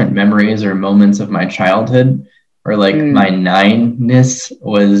like different memories or moments of my childhood, or like my 9-ness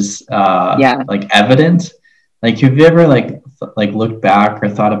was like evident. Like, have you ever like looked back or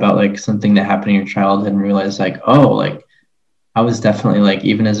thought about like something that happened in your childhood and realized like, oh, like I was definitely like,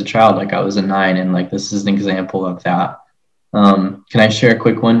 even as a child, like I was a 9, and like this is an example of that. Can I share a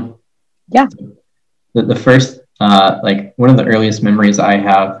quick one? Yeah. The first, like one of the earliest memories I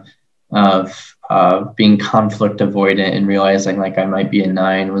have of being conflict avoidant and realizing like I might be a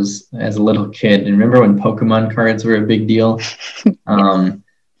 9 was as a little kid. And remember when Pokemon cards were a big deal?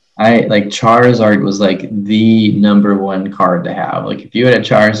 I like Charizard was like the number one card to have. Like if you had a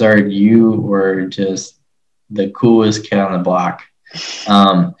Charizard, you were just the coolest kid on the block.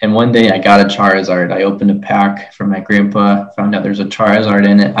 And one day I got a Charizard. I opened a pack from my grandpa, found out there's a Charizard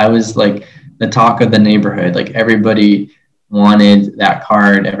in it. I was like the talk of the neighborhood. Like everybody wanted that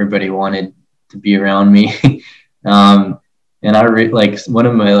card. Everybody wanted to be around me. And like one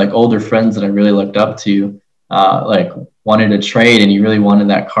of my like older friends that I really looked up to, like wanted to trade, and he really wanted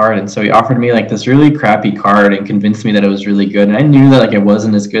that card. And so he offered me like this really crappy card and convinced me that it was really good. And I knew that like it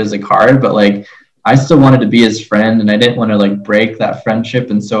wasn't as good as a card, but like I still wanted to be his friend, and I didn't want to like break that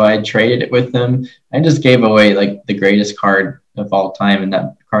friendship. And so I traded it with him. I just gave away like the greatest card of all time. And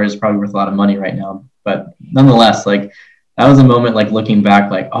that card is probably worth a lot of money right now. But nonetheless, like that was a moment like looking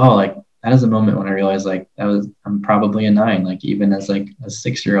back, like, oh, like that is a moment when I realized like I'm probably a 9. Like even as like a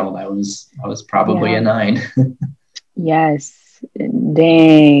 6-year-old, I was probably a 9. Yes.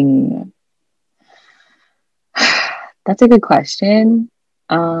 Dang. That's a good question.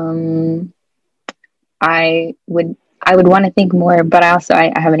 I would want to think more, but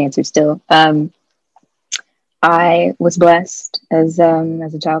I have an answer still. I was blessed as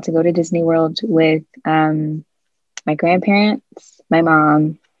a child to go to Disney World with my grandparents, my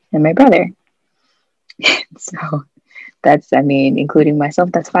mom, and my brother. So that's, I mean, including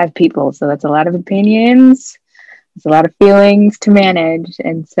myself, that's 5 people. So that's a lot of opinions. It's a lot of feelings to manage.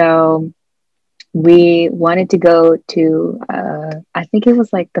 And so we wanted to go to, I think it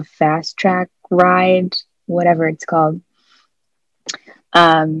was like the fast track ride, whatever it's called.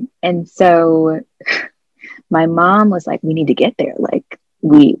 And so my mom was like, we need to get there. Like,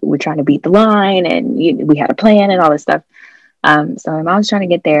 we were trying to beat the line, and we had a plan and all this stuff. So my mom's trying to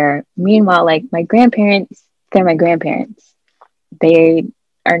get there. Meanwhile, like my grandparents, they're my grandparents. They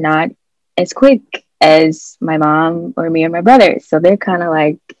are not as quick as my mom or me or my brother. So they're kind of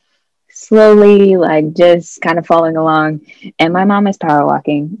like slowly, like just kind of following along. And my mom is power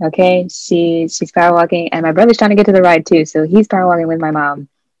walking. Okay. She's power walking, and my brother's trying to get to the ride too. So he's power walking with my mom.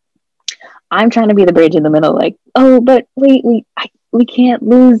 I'm trying to be the bridge in the middle, like, oh, but wait, we can't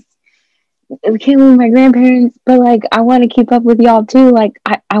lose. We can't lose my grandparents, but like I want to keep up with y'all too. Like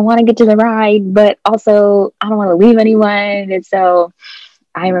I want to get to the ride, but also I don't want to leave anyone. And so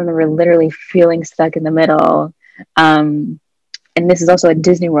I remember literally feeling stuck in the middle. And this is also at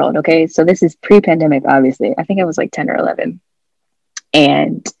Disney World. Okay. So this is pre-pandemic, obviously. I think I was like 10 or 11.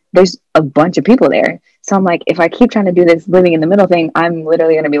 And there's a bunch of people there. So I'm like, if I keep trying to do this living in the middle thing, I'm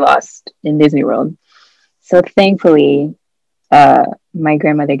literally going to be lost in Disney World. So thankfully, my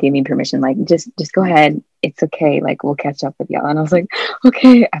grandmother gave me permission, like, just go ahead. It's okay. Like, we'll catch up with y'all. And I was like,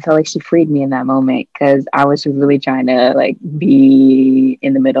 okay. I felt like she freed me in that moment, because I was really trying to like be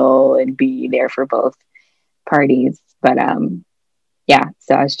in the middle and be there for both parties. But yeah,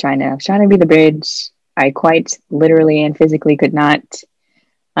 so I was trying to be the bridge. I quite literally and physically could not.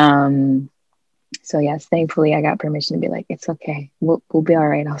 So yes, thankfully I got permission to be like, it's okay. We'll be all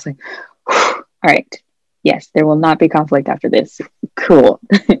right. I was like, all right. Yes, there will not be conflict after this. Cool.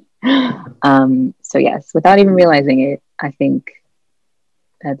 So yes, without even realizing it, I think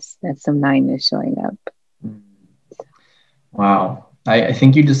that's some nine-ish showing up. Wow. I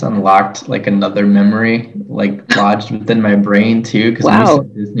think you just unlocked like another memory, like lodged within my brain too. Because when you Wow.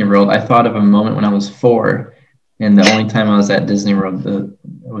 said Disney World, I thought of a moment when I was 4, and the only time I was at Disney World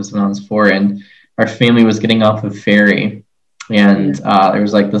was when I was 4, and our family was getting off a ferry, and there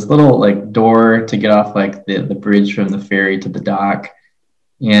was like this little like door to get off like the bridge from the ferry to the dock,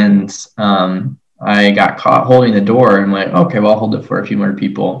 and I got caught holding the door. I'm like, okay, well, I'll hold it for a few more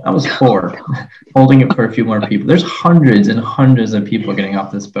people. I was 4, holding it for a few more people. There's hundreds and hundreds of people getting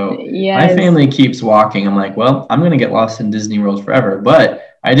off this boat. Yes. My family keeps walking. I'm like, well, I'm going to get lost in Disney World forever. But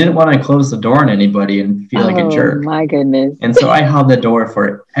I didn't want to close the door on anybody and feel like a jerk. Oh, my goodness. And so I held the door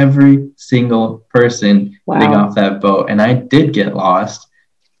for every single person getting off that boat. And I did get lost.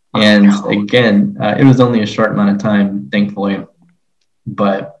 And again, it was only a short amount of time, thankfully.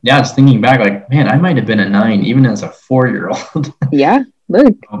 But yeah, just thinking back, like, man, I might have been a 9 even as a 4-year-old. Yeah,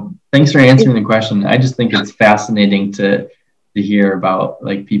 look. Thanks for answering the question. I just think it's fascinating to hear about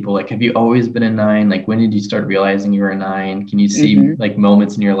like people. Like, have you always been a 9? Like, when did you start realizing you were a 9? Can you see like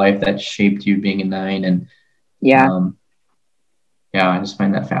moments in your life that shaped you being a 9? And yeah, I just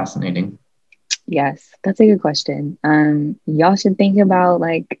find that fascinating. Yes, that's a good question. Y'all should think about,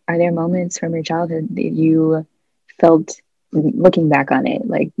 like, are there moments from your childhood that you felt, looking back on it,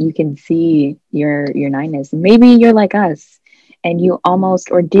 like you can see your 9ness? Maybe you're like us and you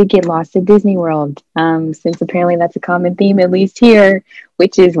almost or did get lost at Disney World, since apparently that's a common theme, at least here,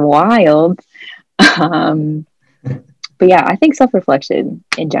 which is wild. But yeah, I think self-reflection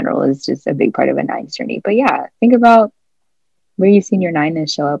in general is just a big part of a 9's journey. But yeah, think about where you've seen your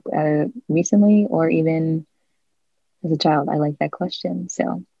 9ness show up recently or even as a child. I like that question.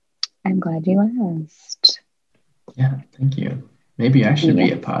 So I'm glad you asked. Yeah, thank you. Maybe I should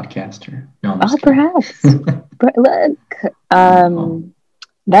be a podcaster. No, I'm just perhaps. But look,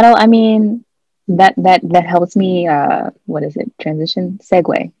 that'll, I mean, that helps me, what is it?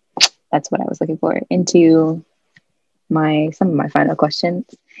 Segue. That's what I was looking for, into some of my final questions.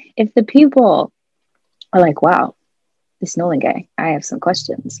 If the people are like, wow, this Nolan guy, I have some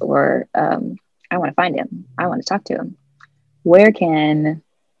questions, or I want to find him, I want to talk to him, where can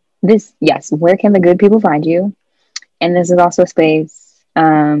the good people find you? And this is also a space,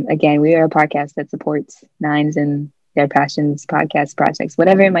 again, we are a podcast that supports 9s and their passions, podcasts, projects,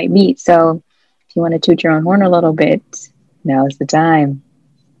 whatever it might be. So if you want to toot your own horn a little bit, now is the time.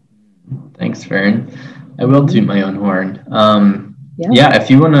 Thanks, Farron. I will toot my own horn. Yeah,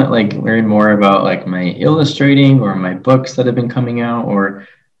 if you want to like learn more about like my illustrating or my books that have been coming out, or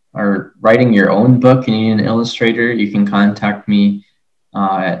are writing your own book and you need an illustrator, you can contact me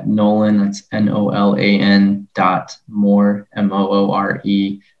at Nolan, that's NOLAN .more, MOORE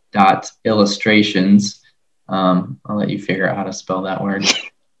 .illustrations. I'll let you figure out how to spell that word,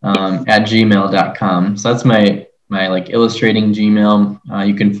 at gmail.com. So that's my like illustrating Gmail.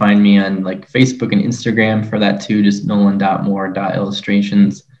 You can find me on like Facebook and Instagram for that too, just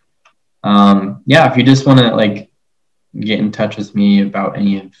nolan.more.illustrations. If you just want to like get in touch with me about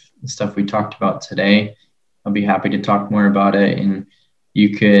any of the stuff we talked about today, I'll be happy to talk more about it. And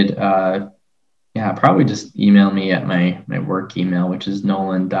you could Yeah, probably just email me at my work email, which is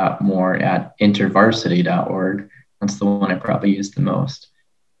nolan.moore@intervarsity.org. That's the one I probably use the most.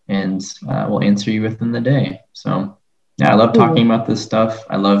 And we'll answer you within the day. So, yeah, I love talking about this stuff.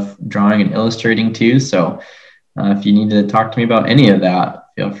 I love drawing and illustrating too. So, if you need to talk to me about any of that,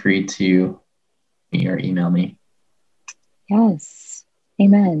 feel free to or email me. Yes.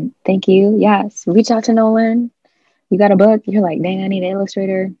 Amen. Thank you. Yes. Reach out to Nolan. You got a book, you're like, dang, I need an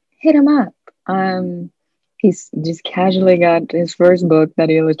illustrator. Hit him up. He's just casually got his first book that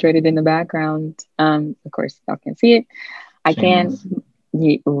he illustrated in the background. Of course, y'all can see it. I can,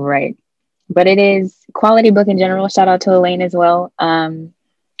 right. But it is quality book in general. Shout out to Elaine as well. And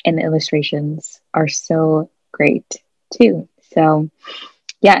the illustrations are so great too. So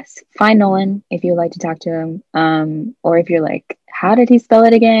yes, find Nolan if you'd like to talk to him. Or if you're like, how did he spell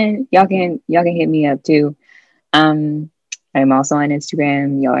it again? Y'all can hit me up too. I'm also on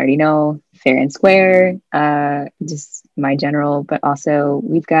Instagram. Y'all already know, fair and square. Just my general, but also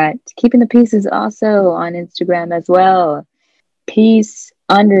we've got Keeping the Peace is also on Instagram as well.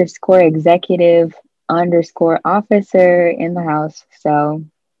 Peace_executive_officer in the house. So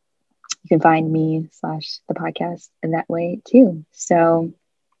you can find me / the podcast in that way too. So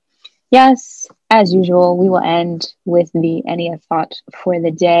yes, as usual, we will end with the any thought for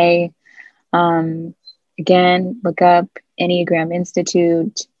the day. Again, look up Enneagram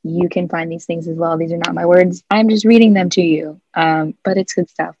Institute. You can find these things as well. These are not my words. I'm just reading them to you, but it's good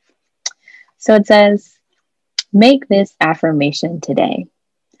stuff. So it says, make this affirmation today.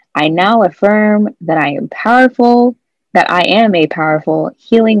 I now affirm that I am powerful, that I am a powerful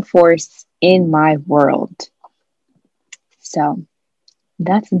healing force in my world. So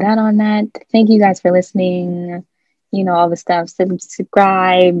that's that on that. Thank you guys for listening. You know, all the stuff,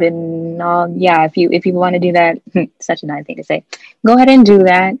 subscribe and all. Yeah, if you want to do that, such a nice thing to say, go ahead and do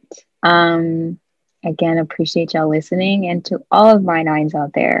that. Again, appreciate y'all listening, and to all of my nines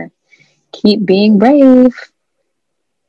out there, keep being brave.